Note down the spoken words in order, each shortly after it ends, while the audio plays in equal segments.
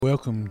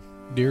Welcome,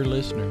 dear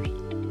listeners,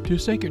 to a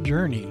sacred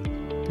journey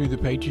through the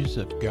pages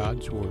of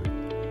God's Word.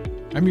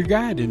 I'm your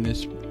guide in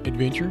this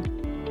adventure,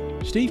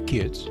 Steve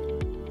Kitts,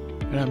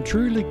 and I'm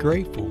truly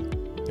grateful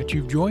that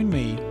you've joined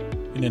me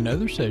in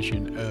another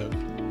session of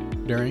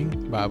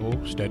During Bible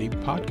Study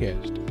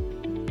Podcast.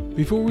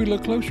 Before we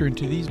look closer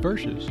into these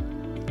verses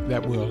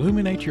that will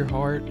illuminate your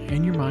heart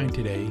and your mind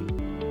today,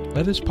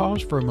 let us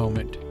pause for a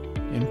moment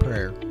in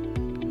prayer.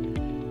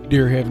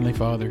 Dear Heavenly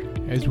Father,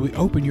 as we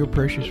open your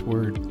precious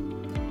Word,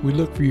 we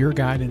look for your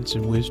guidance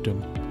and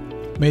wisdom.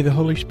 May the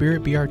Holy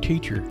Spirit be our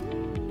teacher.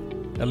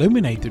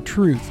 Illuminate the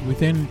truth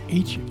within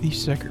each of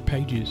these sacred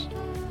pages.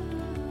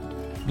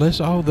 Bless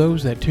all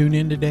those that tune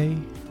in today,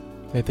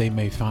 that they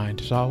may find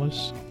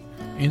solace,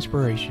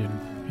 inspiration,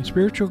 and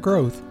spiritual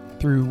growth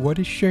through what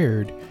is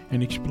shared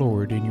and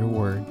explored in your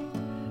Word.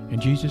 In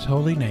Jesus'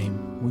 holy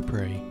name we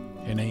pray,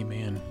 and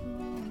amen.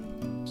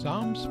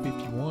 Psalms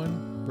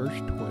 51, verse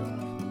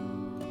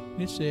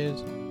 12. It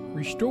says,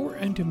 "Restore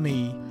unto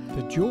me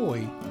the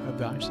joy of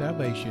thy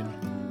salvation,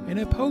 and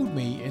uphold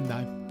me in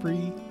thy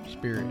free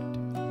spirit."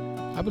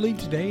 I believe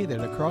today that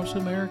across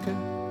America,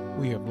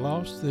 we have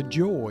lost the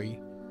joy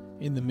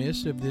in the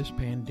midst of this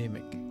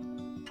pandemic.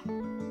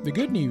 The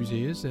good news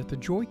is that the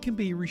joy can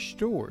be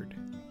restored.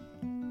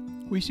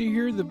 We see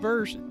here the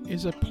verse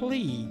is a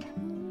plea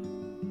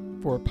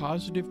for a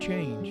positive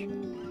change.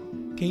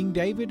 King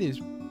David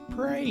is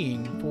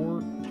praying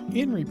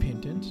in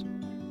repentance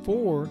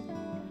for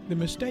the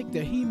mistake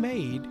that he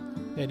made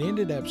that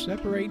ended up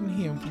separating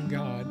him from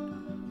God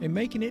and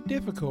making it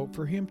difficult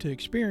for him to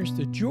experience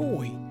the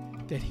joy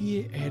that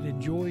he had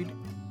enjoyed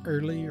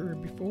earlier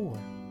before.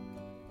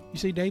 You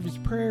see, David's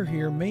prayer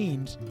here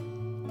means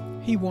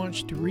he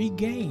wants to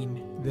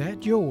regain that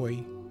joy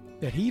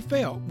that he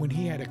felt when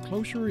he had a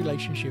closer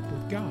relationship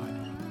with God.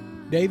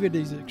 David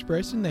is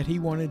expressing that he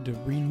wanted to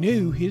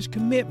renew his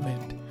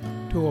commitment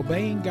to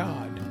obeying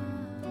God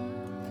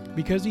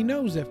because he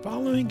knows that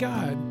following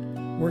God,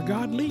 where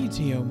God leads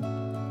him,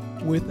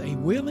 with a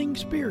willing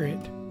spirit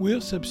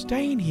will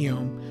sustain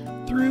him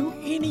through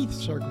any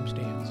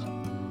circumstance.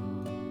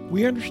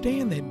 We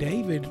understand that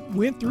David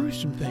went through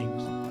some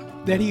things,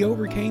 that he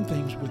overcame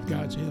things with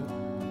God's help.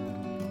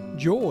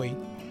 Joy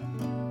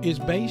is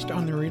based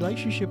on the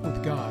relationship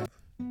with God,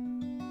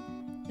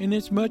 and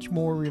it's much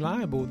more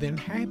reliable than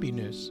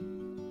happiness,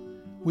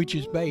 which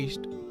is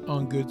based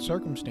on good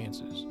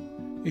circumstances.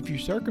 If your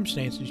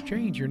circumstances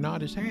change, you're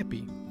not as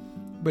happy.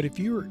 But if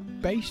you're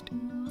based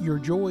your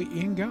joy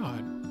in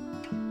God,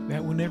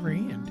 that will never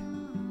end,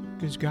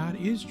 because God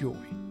is joy.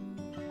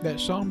 That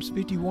Psalms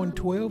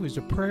 51:12 is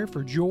a prayer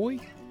for joy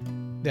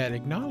that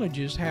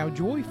acknowledges how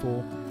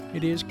joyful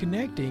it is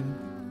connecting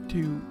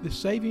to the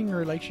saving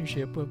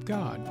relationship of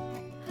God.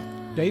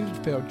 David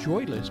felt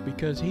joyless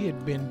because he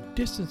had been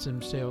distancing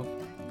himself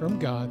from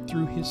God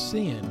through his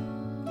sin.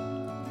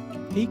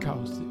 He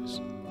caused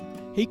this.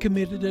 He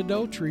committed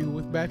adultery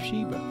with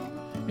Bathsheba,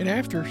 and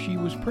after she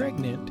was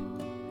pregnant,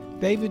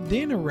 David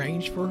then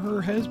arranged for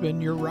her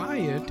husband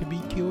Uriah to be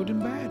killed in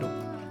battle.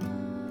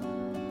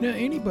 Now,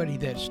 anybody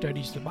that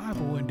studies the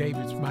Bible and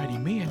David's mighty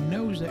men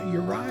knows that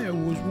Uriah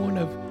was one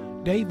of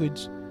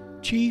David's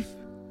chief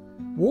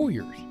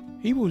warriors.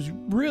 He was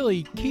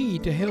really key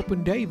to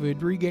helping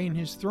David regain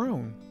his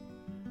throne.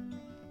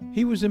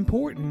 He was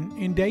important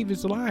in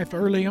David's life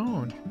early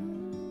on,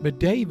 but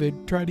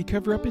David tried to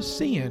cover up his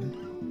sin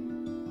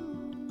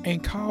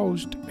and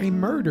caused a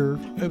murder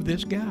of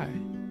this guy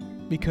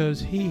because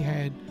he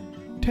had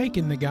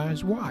taken the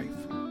guy's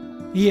wife.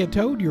 He had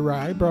told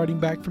Uriah, brought him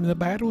back from the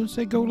battle, and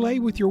said, "Go lay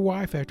with your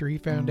wife," after he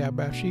found out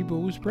Bathsheba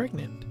was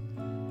pregnant.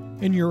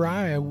 And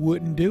Uriah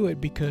wouldn't do it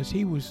because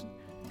he was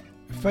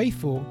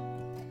faithful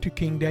to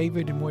King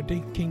David and what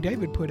King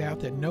David put out,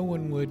 that no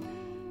one would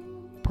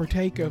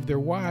partake of their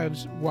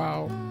wives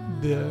while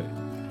the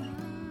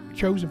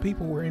chosen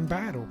people were in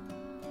battle.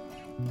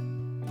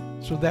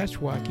 So that's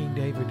why King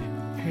David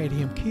had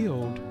him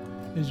killed,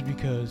 is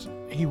because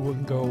he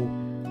wouldn't go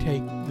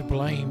take the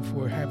blame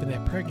for having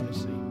that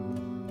pregnancy.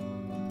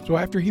 So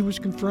after he was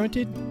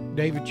confronted,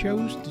 David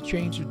chose to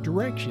change the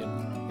direction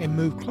and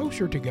move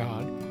closer to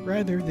God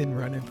rather than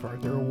running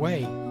further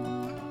away.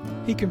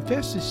 He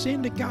confessed his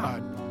sin to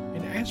God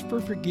and asked for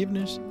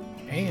forgiveness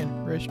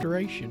and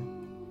restoration.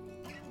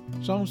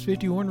 Psalms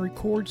 51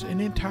 records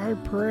an entire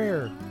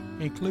prayer,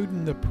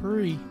 including the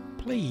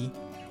plea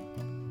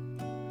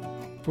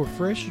for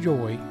fresh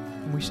joy,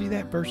 and we see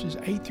that verses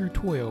 8 through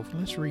 12.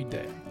 Let's read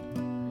that.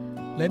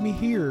 "Let me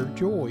hear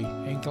joy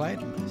and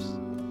gladness.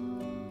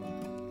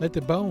 Let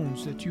the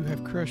bones that you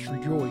have crushed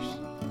rejoice.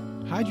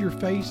 Hide your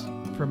face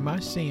from my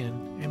sin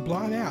and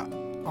blot out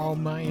all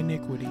my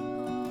iniquity.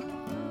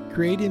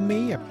 Create in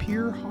me a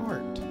pure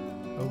heart,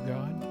 O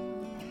God,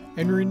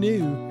 and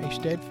renew a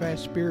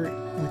steadfast spirit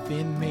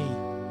within me.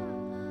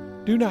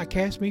 Do not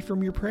cast me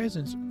from your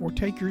presence or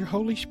take your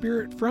Holy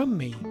Spirit from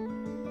me.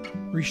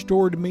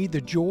 Restore to me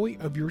the joy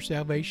of your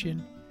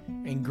salvation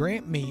and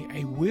grant me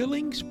a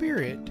willing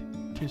spirit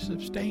to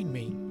sustain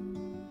me."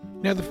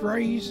 Now the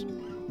phrase,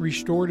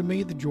 "restore to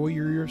me the joy of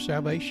your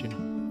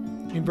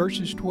salvation," in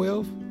verses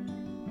 12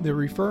 the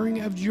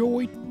referring of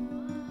joy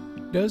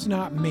does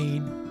not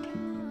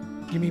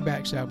mean give me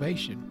back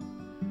salvation.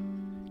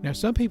 Now,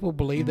 some people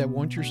believe that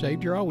once you're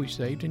saved, you're always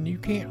saved, and you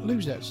can't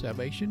lose that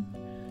salvation.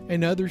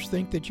 And others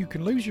think that you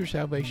can lose your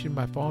salvation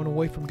by falling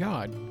away from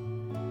God.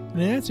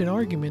 And that's an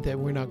argument that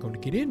we're not going to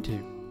get into.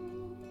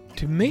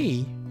 To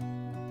me,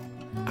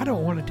 I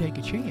don't want to take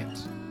a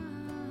chance.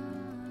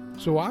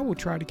 So I will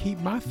try to keep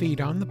my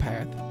feet on the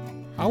path.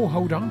 I will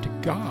hold on to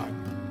God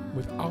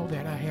with all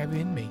that I have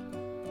in me.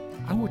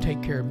 I will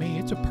take care of me.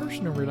 It's a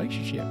personal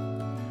relationship.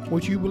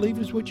 What you believe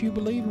is what you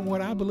believe, and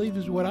what I believe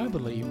is what I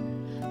believe.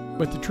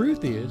 But the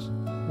truth is,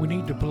 we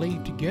need to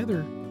believe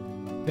together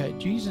that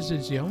Jesus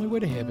is the only way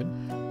to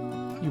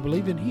heaven. You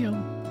believe in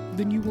Him,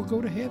 then you will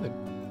go to heaven.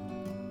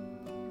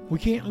 We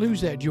can't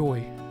lose that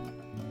joy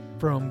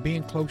from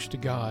being close to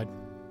God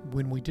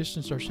when we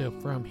distance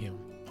ourselves from Him.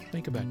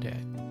 Think about that.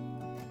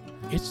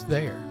 It's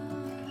there.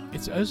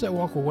 It's us that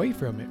walk away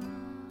from it.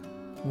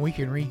 We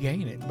can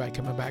regain it by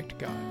coming back to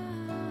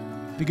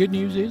God. The good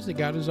news is that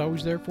God is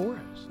always there for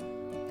us.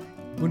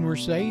 When we're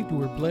saved,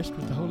 we're blessed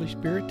with the Holy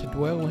Spirit to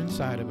dwell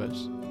inside of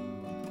us.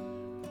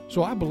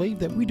 So I believe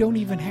that we don't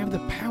even have the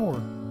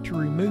power to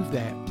remove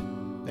that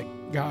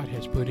God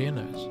has put in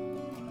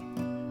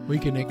us. We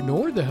can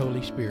ignore the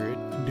Holy Spirit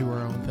and do our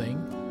own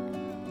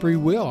thing. Free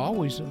will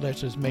always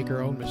lets us make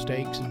our own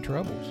mistakes and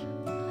troubles.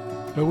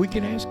 But we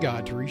can ask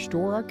God to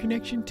restore our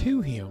connection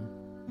to Him,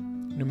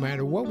 no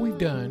matter what we've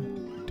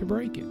done to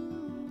break it.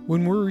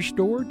 When we're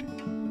restored,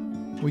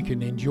 we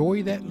can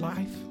enjoy that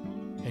life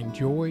and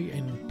joy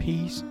and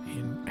peace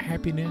and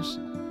happiness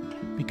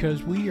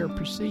because we are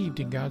perceived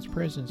in God's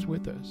presence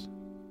with us.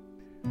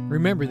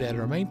 Remember that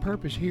our main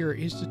purpose here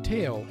is to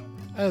tell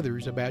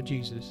others about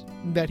Jesus,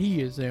 that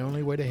He is the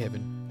only way to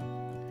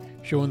heaven,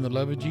 showing the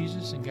love of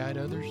Jesus and guide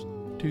others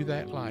to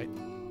that light.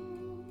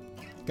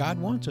 God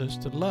wants us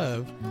to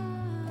love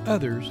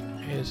others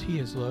as He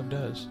has loved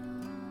us.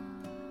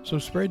 So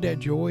spread that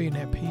joy and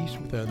that peace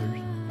with others.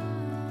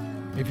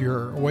 If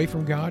you're away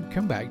from God,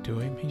 come back to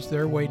Him. He's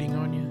there waiting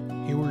on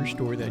you. He will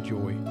restore that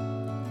joy.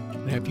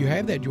 Now, if you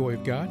have that joy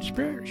of God,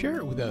 share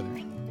it with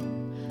others.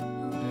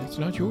 It's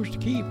not yours to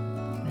keep.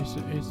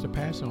 It's to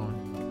pass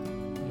on.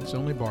 It's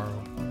only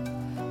borrowed.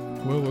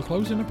 Well, we'll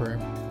close in a prayer.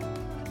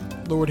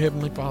 Lord,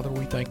 Heavenly Father,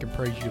 we thank and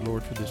praise you,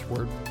 Lord, for this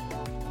word.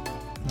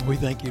 We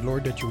thank you,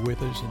 Lord, that you're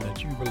with us and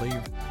that you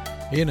believe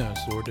in us,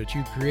 Lord, that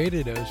you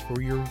created us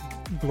for your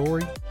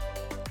glory,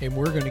 and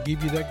we're going to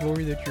give you that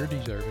glory that you're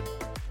deserving.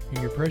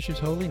 In your precious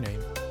holy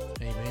name,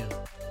 amen.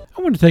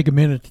 I want to take a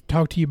minute to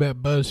talk to you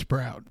about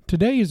Buzzsprout.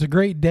 Today is a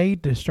great day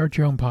to start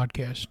your own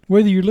podcast.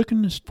 Whether you're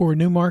looking for a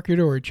new market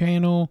or a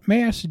channel,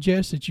 may I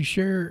suggest that you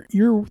share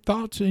your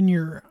thoughts and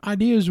your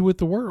ideas with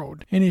the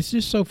world. And it's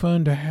just so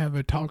fun to have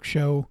a talk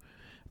show.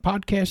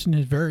 Podcasting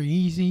is very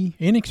easy,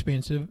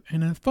 inexpensive,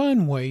 and a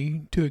fun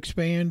way to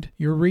expand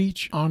your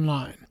reach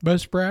online.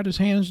 Buzzsprout is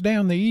hands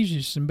down the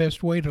easiest and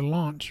best way to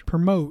launch,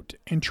 promote,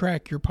 and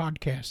track your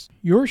podcast.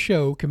 Your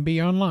show can be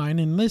online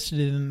and listed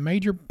in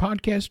major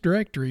podcast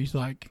directories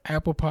like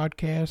Apple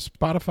Podcasts,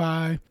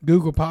 Spotify,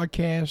 Google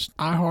Podcasts,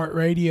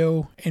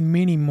 iHeartRadio, and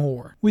many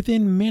more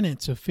within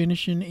minutes of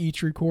finishing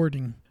each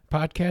recording.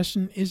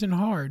 Podcasting isn't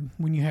hard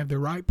when you have the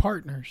right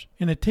partners.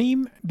 And a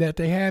team that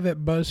they have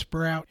at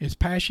Buzzsprout is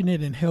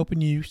passionate in helping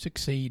you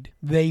succeed.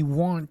 They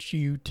want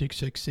you to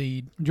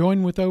succeed.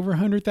 Join with over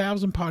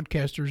 100,000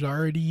 podcasters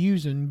already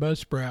using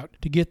Buzzsprout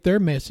to get their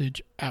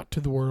message out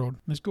to the world.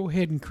 Let's go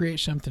ahead and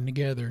create something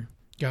together.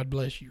 God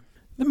bless you.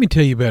 Let me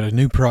tell you about a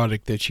new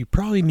product that you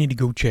probably need to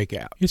go check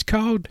out. It's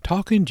called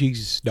Talking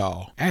Jesus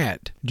Doll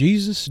at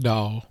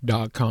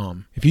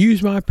JesusDoll.com. If you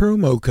use my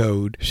promo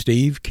code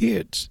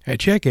SteveKids at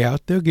checkout,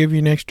 they'll give you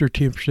an extra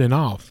 10%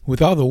 off.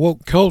 With all the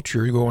woke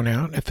culture going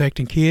out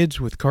affecting kids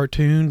with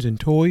cartoons and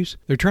toys,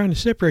 they're trying to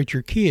separate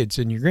your kids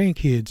and your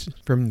grandkids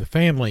from the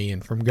family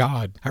and from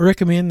God. I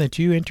recommend that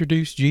you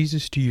introduce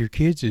Jesus to your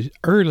kids as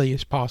early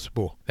as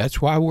possible.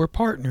 That's why we're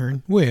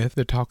partnering with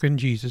the Talking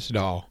Jesus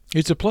Doll.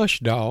 It's a plush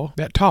doll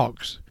that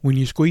talks. When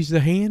you squeeze the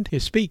hand,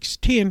 it speaks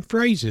 10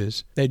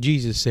 phrases that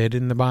Jesus said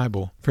in the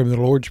Bible, from the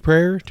Lord's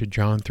Prayer to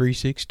John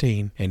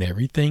 3:16 and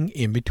everything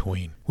in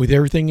between. With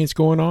everything that's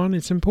going on,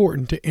 it's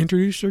important to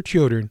introduce our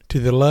children to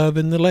the love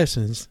and the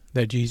lessons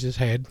that Jesus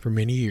had for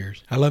many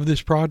years. I love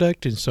this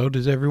product, and so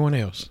does everyone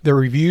else. The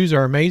reviews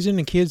are amazing,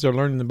 and kids are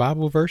learning the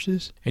Bible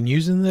verses and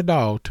using the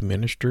doll to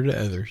minister to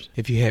others.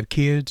 If you have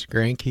kids,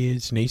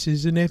 grandkids,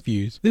 nieces, and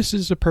nephews, this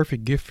is a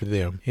perfect gift for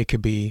them. It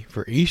could be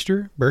for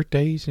Easter,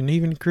 birthdays, and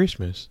even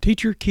Christmas.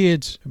 Teach your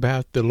kids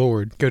about the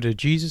Lord. Go to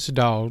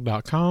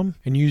JesusDoll.com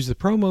and use the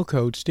promo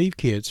code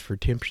SteveKids for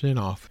 10%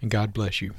 off, and God bless you.